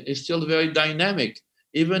alive, is still very dynamic,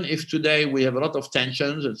 even if today we have a lot of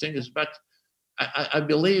tensions and things. But I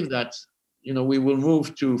believe that we will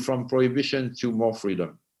move from prohibition to more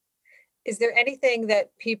freedom. Is there anything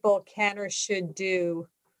that people can or should do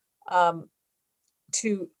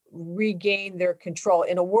to regain their control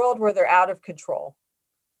in a world where they're out of control?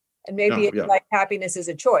 And maybe it's like happiness is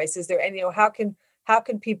a choice. Is there any, how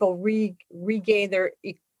can people regain their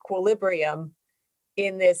equilibrium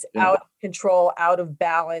in this out of control, out of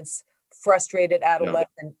balance, frustrated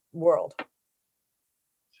adolescent world.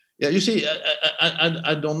 Yeah, you see,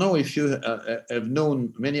 I don't know if you have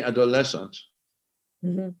known many adolescents,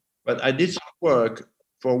 Mhm. but I did some work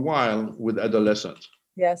for a while with adolescents,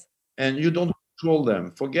 Yes. and you don't control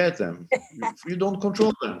them. Forget them. You don't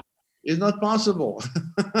control them. It's not possible.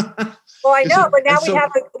 Well, I You see, know, but now and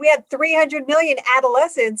so we had 300 million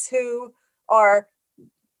adolescents who are,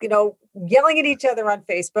 yelling at each other on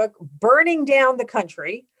Facebook, burning down the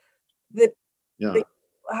country. That yeah, the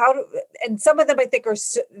how do and some of them I think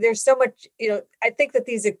there's so much, I think that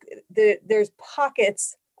there's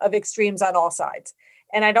pockets of extremes on all sides.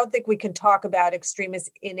 And I don't think we can talk about extremists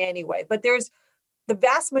in any way, but there's the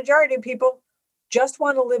vast majority of people just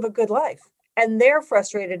want to live a good life, and they're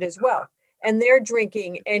frustrated as well, and they're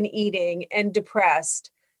drinking and eating and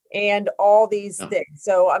depressed and all these yeah. things.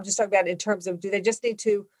 So I'm just talking about in terms of, do they just need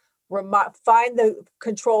to find the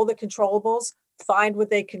controllables, find what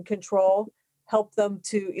they can control, help them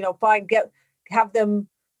to have them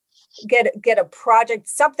get a project,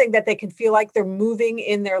 something that they can feel like they're moving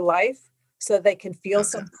in their life, so they can feel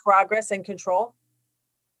some progress and control.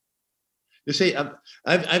 You see,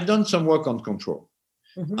 I've done some work on control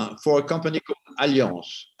for a company called Allianz.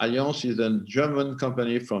 Allianz is a German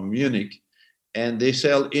company from Munich, and they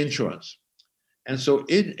sell insurance. And so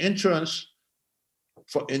insurance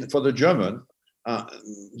for the German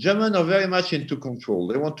are very much into control.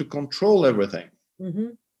 They want to control everything.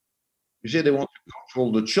 You see, they want to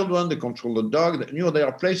control the children, they control the dog. There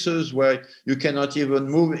are places where you cannot even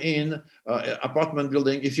move in apartment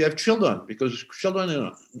building if you have children, because children,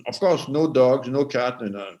 of course, no dogs, no cat,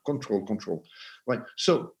 control. Right.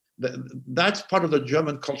 So that's part of the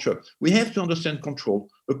German culture. We have to understand control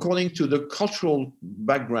according to the cultural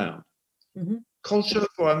background. Culture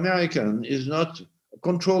for American is not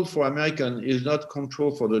control for American is not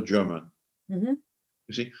control for the German. You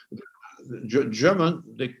see, German,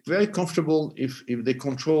 they're very comfortable if they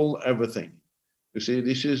control everything. You see,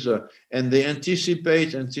 this is, and they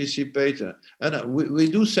anticipate, and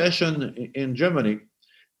we do session in Germany,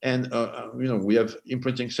 and we have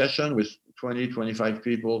imprinting session with 20, 25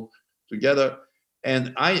 people together,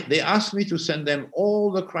 and they asked me to send them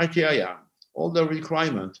all the criteria, all the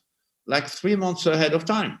requirements, like 3 months ahead of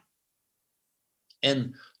time.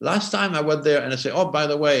 And last time I went there and I said, oh, by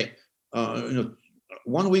the way,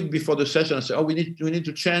 1 week before the session, I said, oh, we need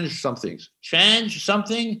to change some things. Change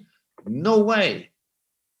something? No way.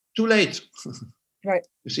 Too late. Right.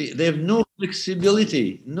 You see, they have no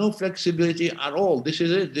flexibility at all. This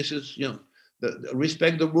is it. This is,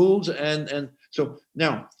 respect the rules. And so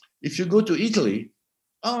now, if you go to Italy,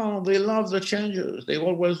 oh, they love the changes. They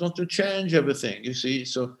always want to change everything, you see.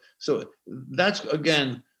 So that's,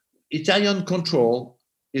 again, Italian control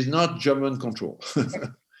is not German control.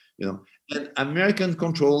 And American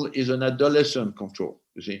control is an adolescent control,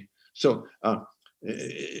 you see. So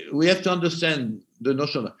we have to understand the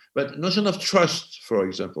notion of trust, for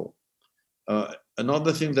example.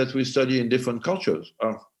 Another thing that we study in different cultures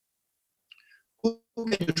are, who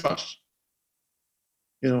can you trust?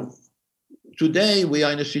 Today we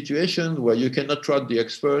are in a situation where you cannot trust the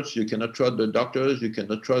experts, you cannot trust the doctors, you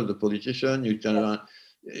cannot trust the politician, you cannot.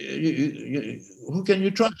 Who can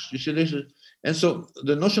you trust? You see, this is, and so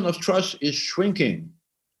the notion of trust is shrinking,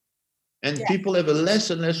 and people have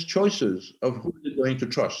less and less choices of who they're going to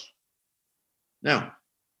trust. Now,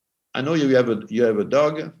 I know you have a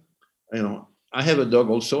dog. I have a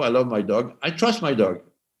dog also. I love my dog. I trust my dog.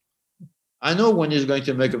 I know when he's going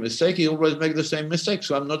to make a mistake, he always makes the same mistake,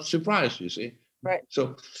 so I'm not surprised. You see, right?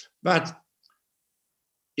 So, but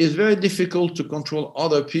it's very difficult to control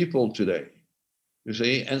other people today. You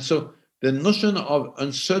see, and so the notion of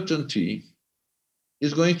uncertainty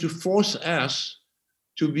is going to force us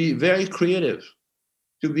to be very creative,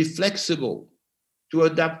 to be flexible, to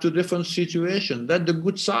adapt to different situations. That's the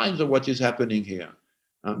good signs of what is happening here.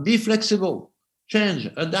 Be flexible, change,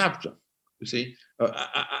 adapt. You see,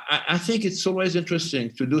 I think it's always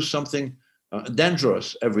interesting to do something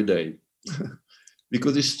dangerous every day.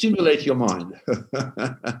 Because it stimulates your mind.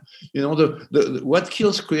 What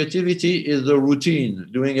kills creativity is the routine,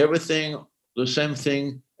 doing everything, the same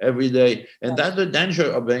thing every day. And that's the danger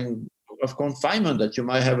of confinement, that you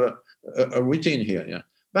might have a routine here. Yeah.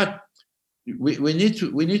 But we need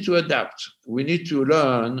to adapt. We need to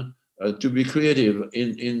learn to be creative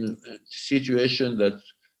in situations that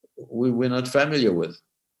we're not familiar with.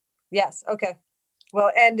 Yes. Okay.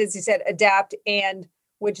 Well, and as you said, adapt, and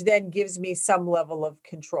which then gives me some level of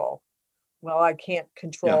control. Well, I can't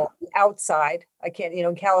control the outside. I can't,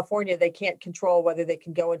 in California, they can't control whether they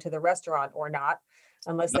can go into the restaurant or not,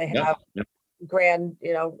 unless they have grand,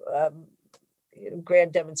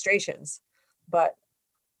 grand demonstrations, but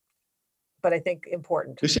I think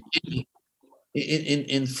important. You see,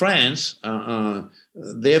 in France,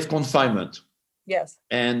 they have confinement. Yes.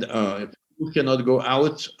 And people cannot go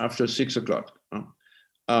out after 6 o'clock.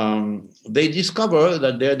 They discover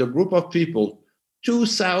that they had a group of people,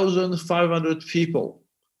 2,500 people,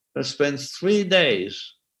 that spent 3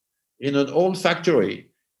 days in an old factory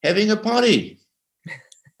having a party.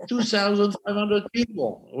 2,500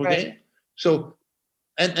 people. Okay. Right. So,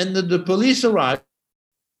 and the police arrived.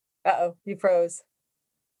 Uh-oh, you froze.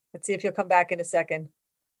 Let's see if you'll come back in a second.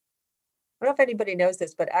 I don't know if anybody knows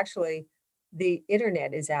this, but actually the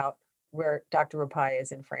internet is out where Dr. Rapaille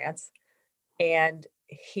is in France, and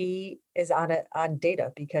he is on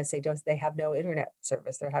data because they have no internet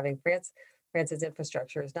service. They're having France's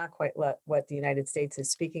infrastructure is not quite what the United States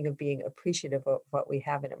is. Speaking of being appreciative of what we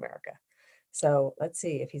have in America. So let's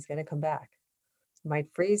see if he's going to come back.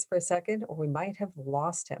 Might freeze for a second, or we might have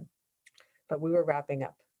lost him, but we were wrapping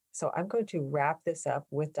up. So I'm going to wrap this up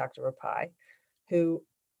with Dr. Rapaille, who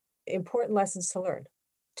important lessons to learn,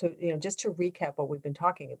 to, just to recap what we've been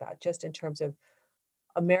talking about, just in terms of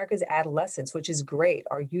America's adolescence, which is great,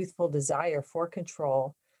 our youthful desire for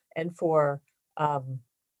control and for,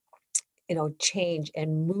 change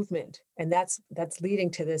and movement. And that's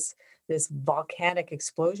leading to this volcanic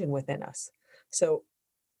explosion within us. So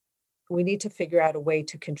we need to figure out a way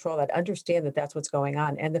to control that, understand that that's what's going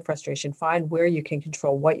on, and the frustration, find where you can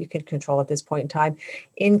control, what you can control at this point in time,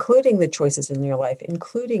 including the choices in your life,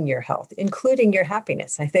 including your health, including your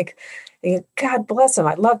happiness. I think, God bless him.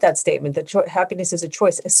 I love that statement, that happiness is a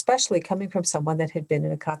choice, especially coming from someone that had been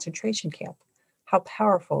in a concentration camp. How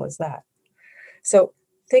powerful is that? So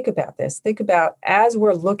think about this. Think about, as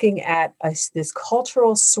we're looking at this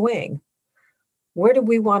cultural swing, where do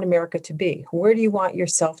we want America to be? Where do you want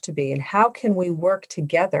yourself to be? And how can we work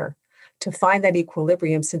together to find that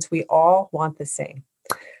equilibrium, since we all want the same?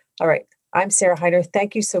 All right. I'm Sarah Hiner.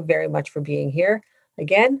 Thank you so very much for being here.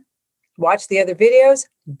 Again, watch the other videos,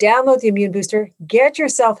 download the Immune Booster, get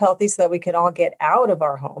yourself healthy so that we can all get out of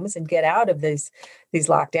our homes and get out of these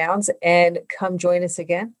lockdowns, and come join us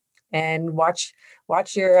again and watch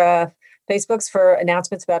your Facebooks for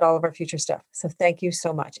announcements about all of our future stuff. So thank you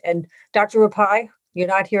so much. And Dr. Rapaille, you're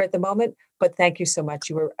not here at the moment, but thank you so much.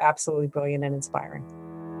 You were absolutely brilliant and inspiring.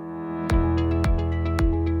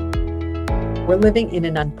 We're living in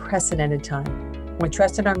an unprecedented time when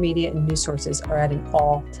trust in our media and news sources are at an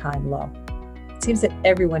all-time low. It seems that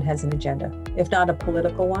everyone has an agenda, if not a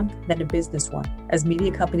political one, then a business one, as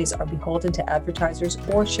media companies are beholden to advertisers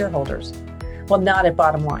or shareholders. Well, not at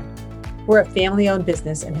Bottom Line. We're a family-owned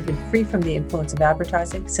business and have been free from the influence of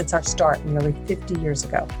advertising since our start nearly 50 years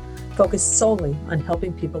ago, focused solely on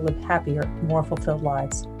helping people live happier, more fulfilled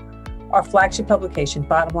lives. Our flagship publication,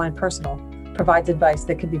 Bottom Line Personal, provides advice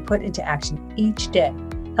that can be put into action each day,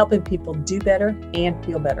 helping people do better and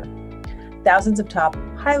feel better. Thousands of top,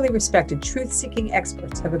 highly respected, truth-seeking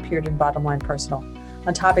experts have appeared in Bottom Line Personal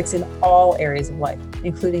on topics in all areas of life,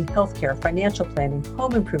 including healthcare, financial planning,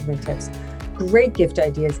 home improvement tips, great gift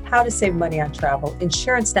ideas, how to save money on travel,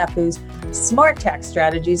 insurance snafus, smart tax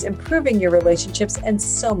strategies, improving your relationships, and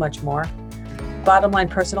so much more. Bottom Line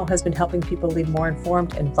Personal has been helping people lead more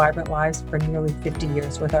informed and vibrant lives for nearly 50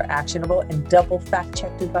 years with our actionable and double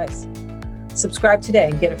fact-checked advice. Subscribe today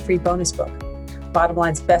and get a free bonus book, Bottom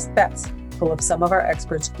Line's Best Bets, full of some of our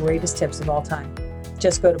experts' greatest tips of all time.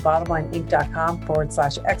 Just go to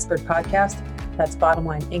bottomlineinc.com/expert podcast. That's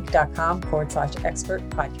bottomlineinc.com/expert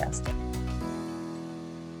podcast.